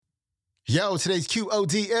Yo, today's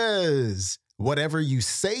QOD is whatever you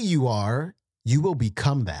say you are, you will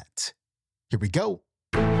become that. Here we go.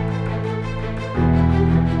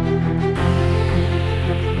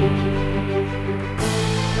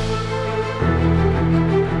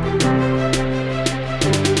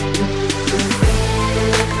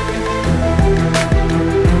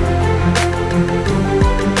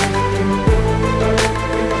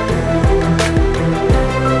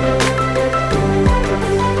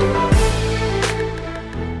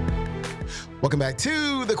 Welcome back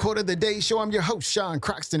to the Quote of the Day Show. I'm your host, Sean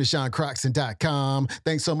Croxton of SeanCroxton.com.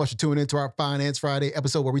 Thanks so much for tuning into our Finance Friday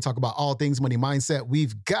episode where we talk about all things money mindset.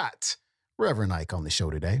 We've got Reverend Ike on the show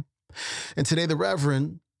today. And today the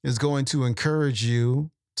Reverend is going to encourage you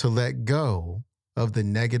to let go of the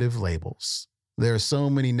negative labels. There are so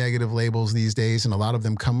many negative labels these days, and a lot of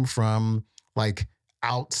them come from like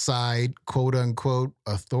outside, quote unquote,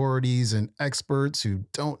 authorities and experts who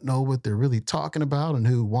don't know what they're really talking about and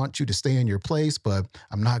who want you to stay in your place. But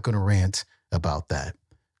I'm not going to rant about that.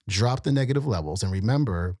 Drop the negative levels. And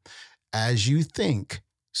remember, as you think,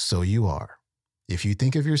 so you are. If you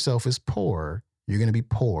think of yourself as poor, you're going to be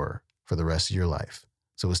poor for the rest of your life.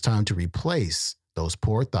 So it's time to replace those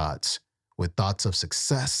poor thoughts with thoughts of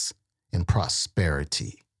success and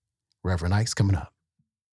prosperity. Reverend Ike's coming up.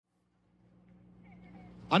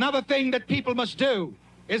 Another thing that people must do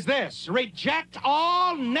is this: reject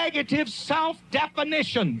all negative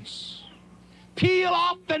self-definitions. Peel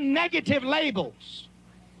off the negative labels.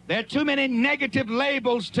 There are too many negative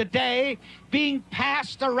labels today being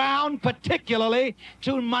passed around, particularly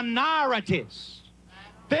to minorities.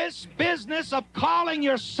 This business of calling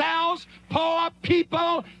yourselves poor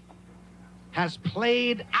people has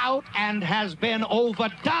played out and has been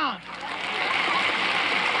overdone.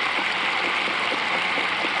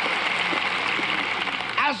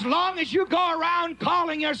 As long as you go around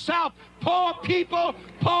calling yourself poor people,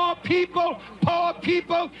 poor people, poor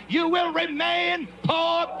people, you will remain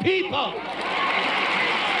poor people.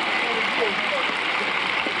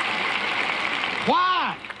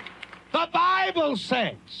 Why? The Bible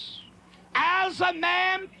says, as a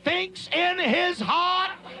man thinks in his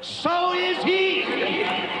heart, so is he.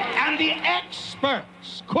 And the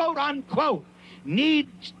experts, quote unquote, need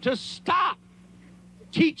to stop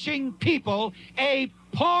teaching people a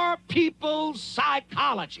poor people's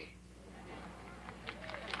psychology.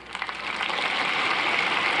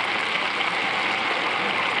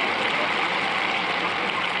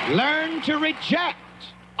 Learn to reject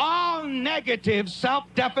all negative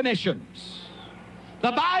self-definitions.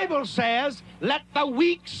 The Bible says, let the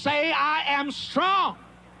weak say, I am strong.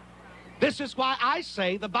 This is why I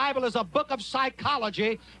say the Bible is a book of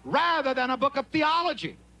psychology rather than a book of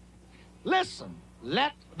theology. Listen,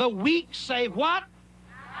 let the weak say what?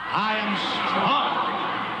 I am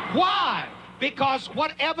strong. Why? Because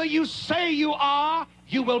whatever you say you are,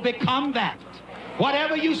 you will become that.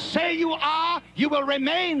 Whatever you say you are, you will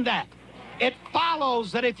remain that. It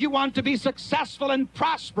follows that if you want to be successful and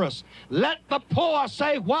prosperous, let the poor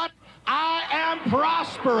say what? I am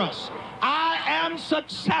prosperous. I am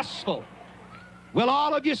successful. Will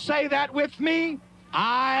all of you say that with me?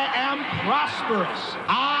 I am prosperous.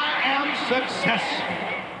 I am successful.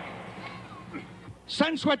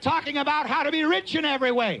 Since we're talking about how to be rich in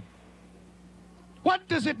every way, what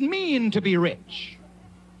does it mean to be rich?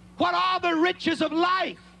 What are the riches of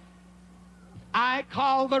life? I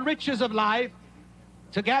call the riches of life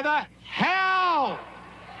together health,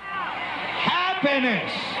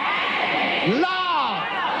 happiness, love,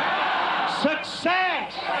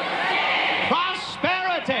 success,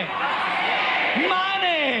 prosperity,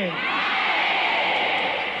 money.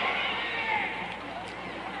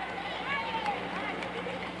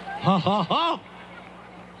 Ha ha ha.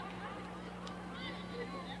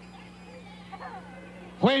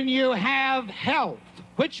 When you have health,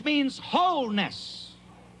 which means wholeness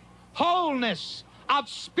of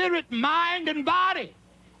spirit, mind, and body,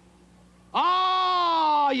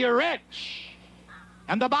 oh, you're rich.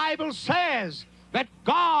 And the Bible says that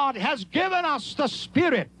God has given us the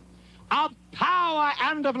spirit of power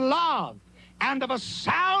and of love and of a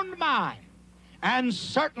sound mind. And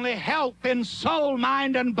certainly health in soul,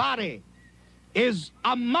 mind, and body is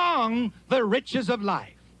among the riches of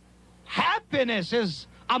life. Happiness is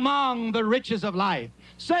among the riches of life.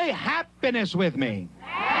 Say happiness with me.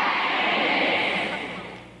 Happiness.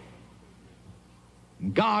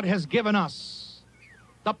 God has given us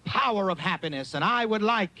the power of happiness, and I would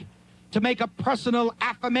like to make a personal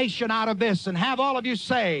affirmation out of this and have all of you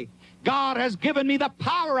say, God has given me the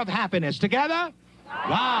power of happiness. Together?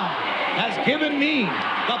 God has given me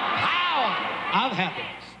the power of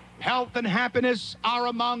happiness. Health and happiness are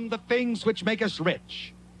among the things which make us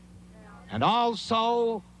rich. And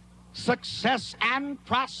also, success and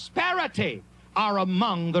prosperity are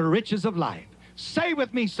among the riches of life. Say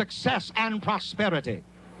with me, success and prosperity.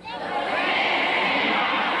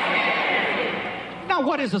 Now,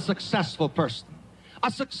 what is a successful person?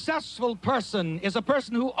 A successful person is a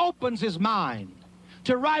person who opens his mind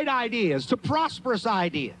to right ideas, to prosperous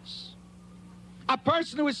ideas. A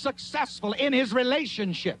person who is successful in his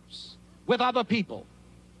relationships with other people,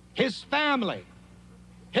 his family,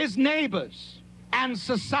 his neighbors, and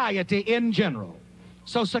society in general.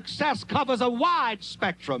 So success covers a wide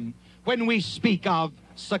spectrum when we speak of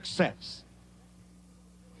success.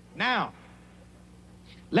 Now,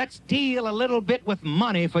 let's deal a little bit with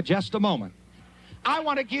money for just a moment. I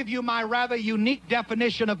want to give you my rather unique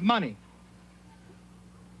definition of money.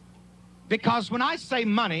 Because when I say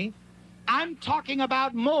money, I'm talking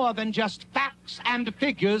about more than just facts and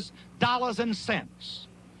figures, dollars and cents.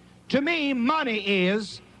 To me, money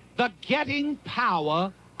is the getting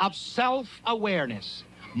power of self-awareness.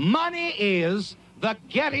 Money is the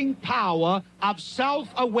getting power of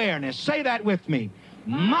self-awareness. Say that with me.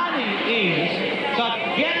 Money is the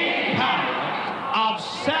getting power of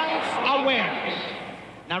self-awareness.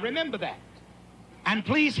 Now remember that. And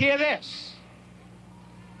please hear this.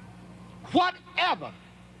 Whatever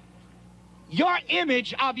your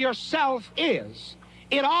image of yourself is,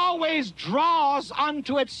 it always draws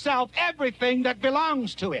unto itself everything that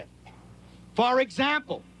belongs to it. For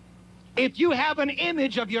example, if you have an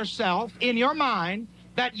image of yourself in your mind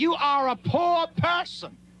that you are a poor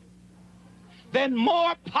person, then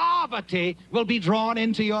more poverty will be drawn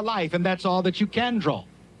into your life, and that's all that you can draw.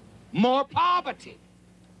 More poverty.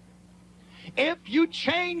 If you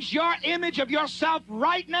change your image of yourself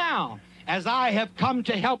right now, as I have come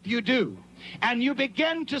to help you do, and you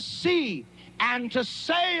begin to see and to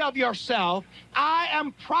say of yourself, I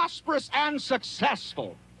am prosperous and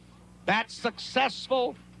successful, that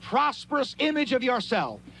successful, prosperous image of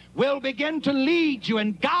yourself will begin to lead you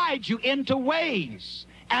and guide you into ways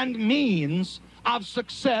and means of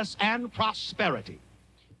success and prosperity.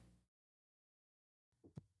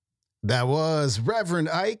 That was Reverend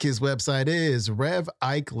Ike. His website is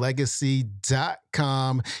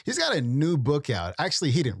RevIkeLegacy.com. He's got a new book out. Actually,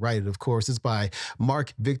 he didn't write it, of course. It's by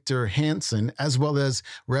Mark Victor Hansen, as well as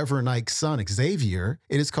Reverend Ike's son, Xavier.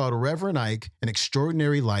 It is called Reverend Ike, An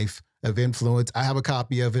Extraordinary Life of Influence. I have a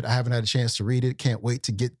copy of it. I haven't had a chance to read it. Can't wait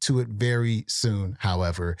to get to it very soon.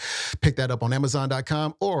 However, pick that up on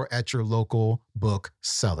Amazon.com or at your local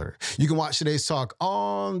bookseller. You can watch today's talk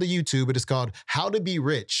on the YouTube. It is called How to Be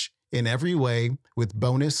Rich in Every Way with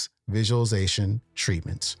bonus visualization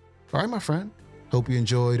treatments. All right, my friend. Hope you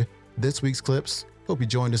enjoyed this week's clips. Hope you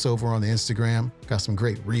joined us over on the Instagram. Got some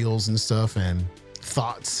great reels and stuff and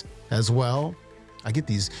thoughts as well. I get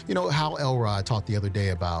these, Hal Elrod talked the other day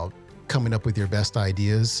about coming up with your best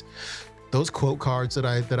ideas. Those quote cards that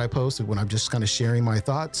I posted when I'm just kind of sharing my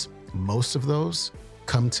thoughts, most of those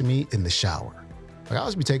come to me in the shower. Like I'll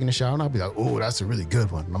just be taking a shower and I'll be like, oh, that's a really good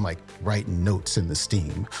one. And I'm like writing notes in the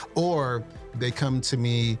steam. Or they come to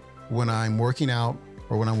me when I'm working out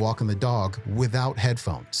or when I'm walking the dog without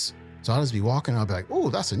headphones. So I'll just be walking and I'll be like, oh,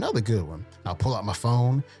 that's another good one. I'll pull out my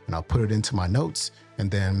phone and I'll put it into my notes. And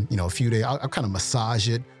then, a few days, I'll kind of massage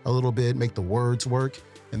it a little bit, make the words work.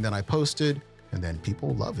 And then I post it and then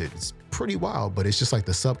people love it. It's pretty wild, but it's just like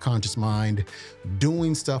the subconscious mind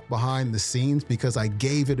doing stuff behind the scenes because I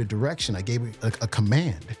gave it a direction. I gave it a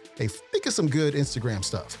command. Hey, think of some good Instagram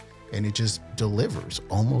stuff. And it just delivers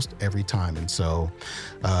almost every time. And so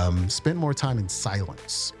spend more time in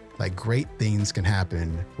silence. Like great things can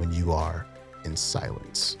happen when you are in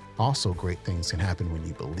silence. Also, great things can happen when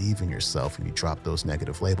you believe in yourself and you drop those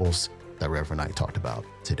negative labels that Reverend Ike talked about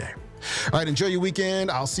today. All right, enjoy your weekend.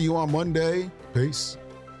 I'll see you on Monday. Peace.